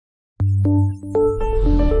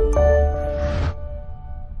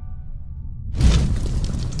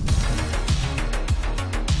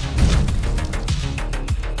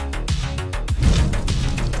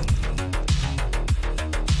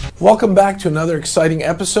Welcome back to another exciting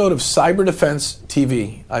episode of Cyber Defense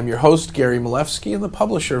TV. I'm your host, Gary Malefsky, and the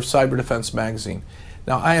publisher of Cyber Defense Magazine.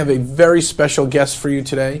 Now, I have a very special guest for you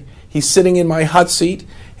today. He's sitting in my hot seat.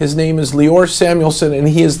 His name is Lior Samuelson, and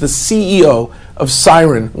he is the CEO of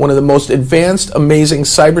Cyren, one of the most advanced, amazing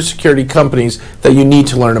cybersecurity companies that you need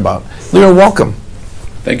to learn about. Lior, welcome.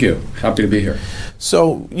 Thank you. Happy to be here.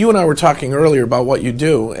 So you and I were talking earlier about what you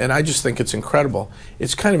do, and I just think it's incredible.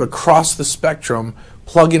 It's kind of across the spectrum,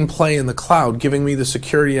 plug and play in the cloud, giving me the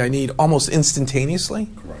security I need almost instantaneously.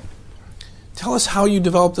 Correct. Tell us how you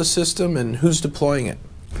developed the system and who's deploying it.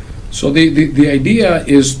 So the idea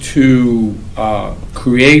is to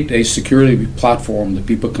create a security platform that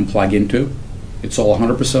people can plug into. It's all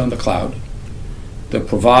 100% in the cloud that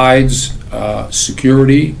provides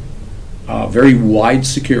security, very wide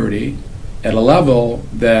security, at a level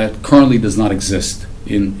that currently does not exist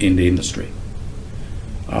in the industry.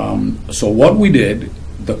 So what we did,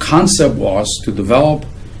 the concept was to develop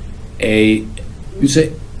a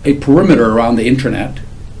perimeter around the internet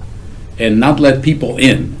and not let people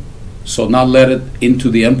in. So not let it into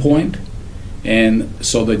the endpoint, and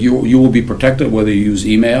so that you will be protected whether you use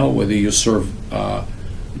email, whether you serve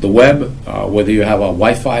the web, whether you have a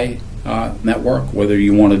Wi-Fi network, whether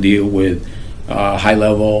you want to deal with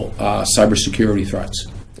high-level cybersecurity threats.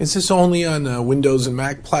 Is this only on Windows and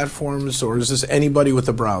Mac platforms, or is this anybody with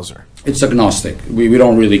a browser? It's agnostic. We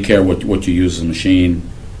don't really care what you use as a machine.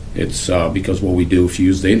 It's because what we do, if you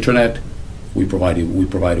use the internet, we provide it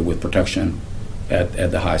with protection at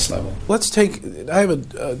the highest level. I have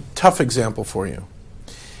a tough example for you.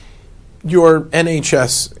 Your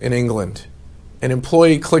NHS in England, an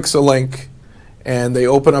employee clicks a link and they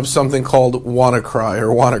open up something called WannaCry or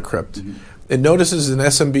WannaCrypt. Mm-hmm. It notices an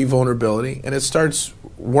SMB vulnerability and it starts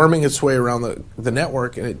worming its way around the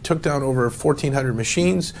network, and it took down over 1,400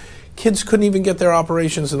 machines. Kids couldn't even get their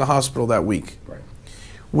operations in the hospital that week. Right.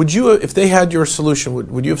 Would you, if they had your solution,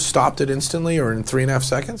 would you have stopped it instantly or in 3.5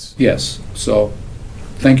 seconds? Yes. So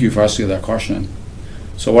thank you for asking that question.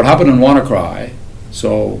 So what happened in WannaCry,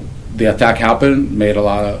 so the attack happened,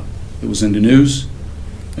 it was in the news,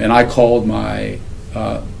 and I called the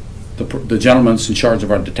gentleman in charge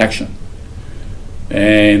of our detection.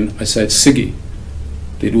 And I said, Siggy,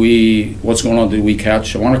 what's going on? Did we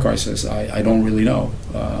catch a WannaCry? He says, I don't really know.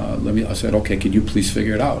 I said, okay, could you please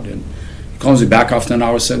figure it out? And he calls me back after an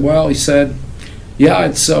hour and said, well, he said, yeah,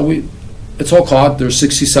 it's all caught. There's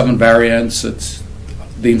 67 variants. It's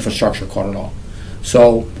the infrastructure caught it all.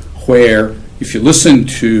 So where if you listen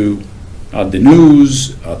to the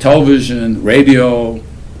news, television, radio,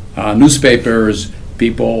 newspapers,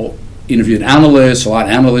 people interviewed analysts, a lot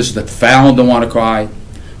of analysts that found the WannaCry.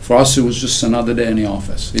 For us, it was just another day in the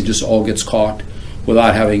office. It just all gets caught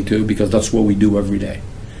without having to, because that's what we do every day.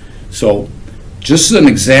 So just as an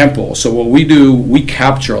example, so what we do, we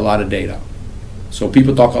capture a lot of data. So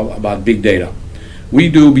people talk about big data. We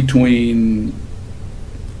do between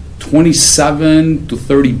 27 to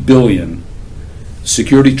 30 billion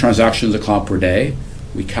security transactions a cloud per day.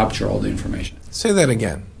 We capture all the information. Say that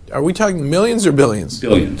again. Are we talking millions or billions?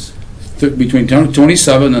 Billions. Between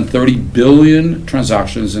 27 and 30 billion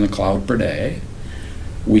transactions in the cloud per day.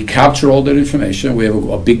 We capture all that information. We have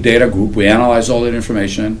a big data group. We analyze all that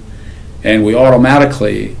information, and we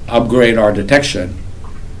automatically upgrade our detection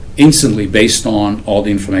instantly based on all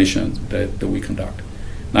the information that we conduct.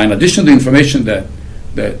 Now, in addition to the information that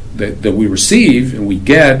we receive and we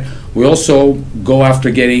get, we also go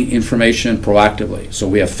after getting information proactively. So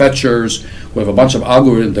we have fetchers. We have a bunch of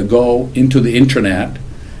algorithms that go into the internet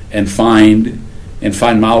and find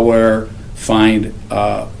malware, find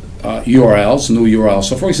URLs, new URLs.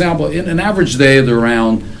 So, for example, in an average day, there are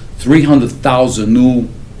around 300,000 new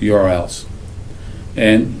URLs,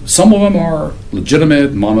 and some of them are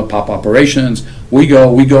legitimate mom-and-pop operations. We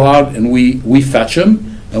go out and we fetch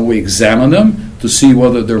them and we examine them to see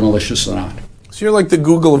whether they're malicious or not. So you're like the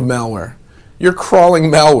Google of malware. You're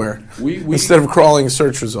crawling malware instead of crawling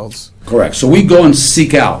search results. Correct. So we go and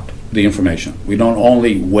seek out the information. We don't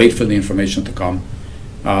only wait for the information to come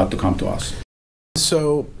to us.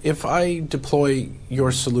 So if I deploy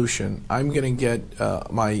your solution, I'm going to get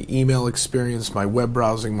my email experience, my web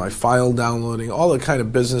browsing, my file downloading, all the kind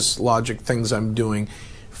of business logic things I'm doing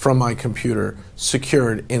from my computer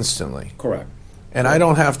secured instantly. Correct. And I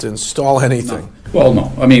don't have to install anything. No. Well,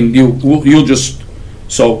 no. I mean, you'll just.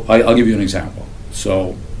 So I'll give you an example.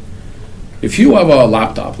 So if you have a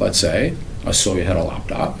laptop, let's say, I saw you had a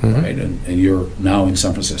laptop, mm-hmm. right? And you're now in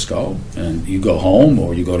San Francisco, and you go home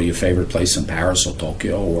or you go to your favorite place in Paris or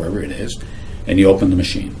Tokyo or wherever it is, and you open the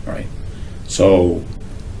machine, right? So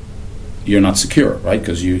you're not secure, right?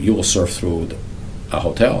 Because you will surf through a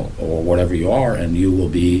hotel or whatever you are, and you will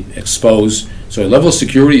be exposed. So level of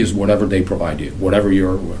security is whatever they provide you, whatever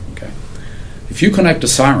you're, okay. If you connect to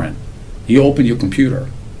Cyren, you open your computer,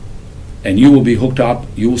 and you will be hooked up,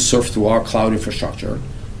 you will surf through our cloud infrastructure.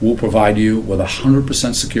 We'll provide you with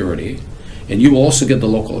 100% security, and you will also get the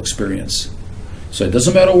local experience. So it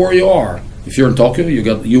doesn't matter where you are. If you're in Tokyo,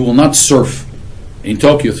 you will not surf in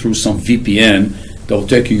Tokyo through some VPN that will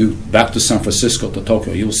take you back to San Francisco to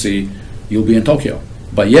Tokyo. You'll be in Tokyo,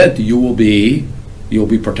 but yet you'll be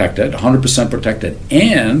protected, 100% protected,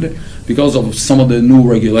 and because of some of the new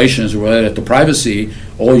regulations related to privacy,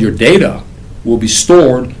 all your data will be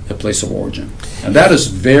stored at place of origin, and that is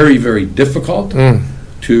very, very difficult to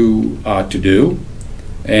do,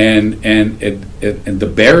 and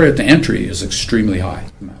the barrier to entry is extremely high.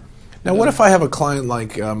 Now, what if I have a client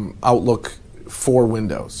like Outlook for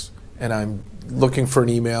Windows, and I'm looking for an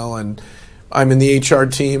email, and I'm in the HR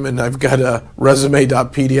team, and I've got a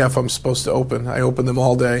resume.pdf I'm supposed to open. I open them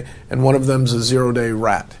all day, and one of them's a 0-day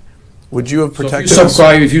rat. Would you have protected us?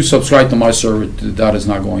 If you subscribe to my service, that is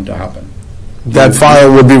not going to happen. That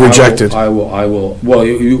file would be rejected. I will. Well,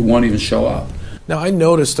 you won't even show up. Now, I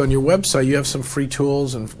noticed on your website you have some free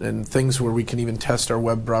tools and things where we can even test our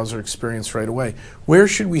web browser experience right away. Where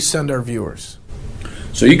should we send our viewers?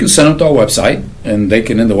 So you can send them to our website, and they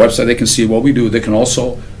can, in the website, they can see what we do. They can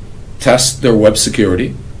also test their web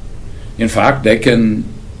security. In fact, they can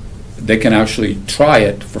actually try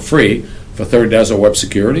it for free for 30 days of web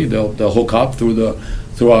security. They'll hook up through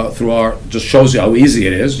our just shows you how easy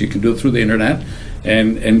it is. You can do it through the internet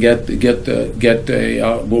and get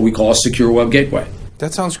what we call a secure web gateway.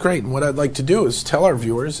 That sounds great. And what I'd like to do is tell our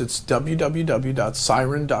viewers it's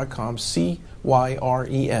www.cyren.com,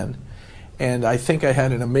 Cyren. And I think I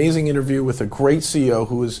had an amazing interview with a great CEO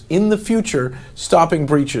who is in the future stopping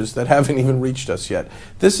breaches that haven't even reached us yet.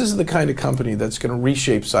 This is the kind of company that's going to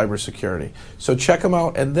reshape cybersecurity. So check them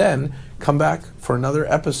out and then come back for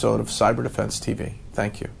another episode of Cyber Defense TV.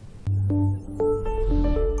 Thank you.